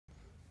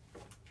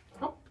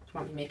you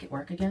want me to make it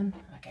work again?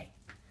 Okay.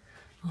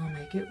 I'll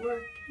make it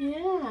work.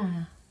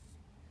 Yeah.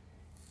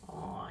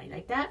 Oh, you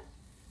like that?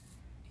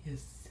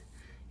 Yes.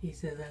 He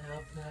says, I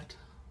love that.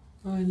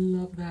 I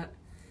love that.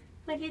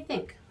 What do you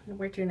think?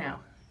 Where to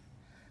now?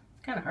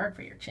 It's kind of hard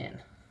for your chin.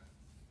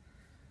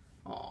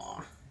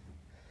 Aw.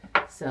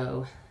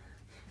 So,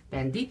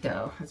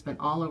 Bandito has been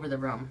all over the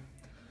room.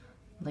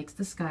 Likes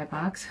the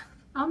skybox.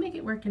 I'll make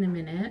it work in a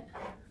minute.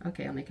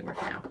 Okay, I'll make it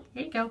work now.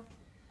 Here you go.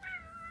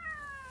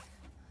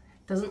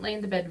 Doesn't lay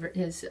in the bed,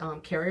 his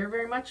carrier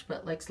very much,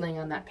 but likes laying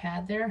on that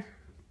pad there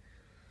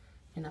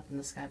and up in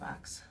the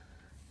skybox.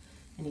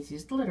 And he's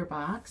used the litter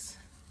box.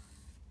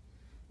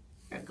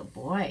 You're a good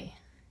boy.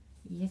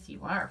 Yes,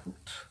 you are.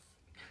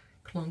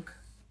 Clunk.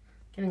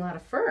 Getting a lot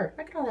of fur.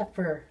 Look at all that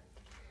fur.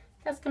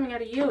 That's coming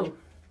out of you.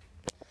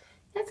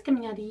 That's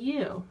coming out of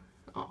you.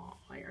 Oh,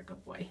 you're a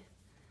good boy.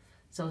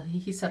 So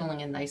he's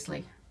settling in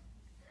nicely.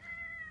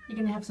 You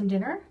gonna have some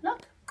dinner?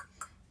 Look.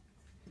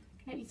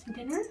 Can I eat some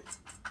dinner?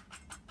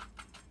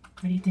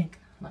 What do you think?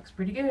 Looks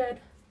pretty good.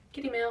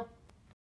 Kitty mail.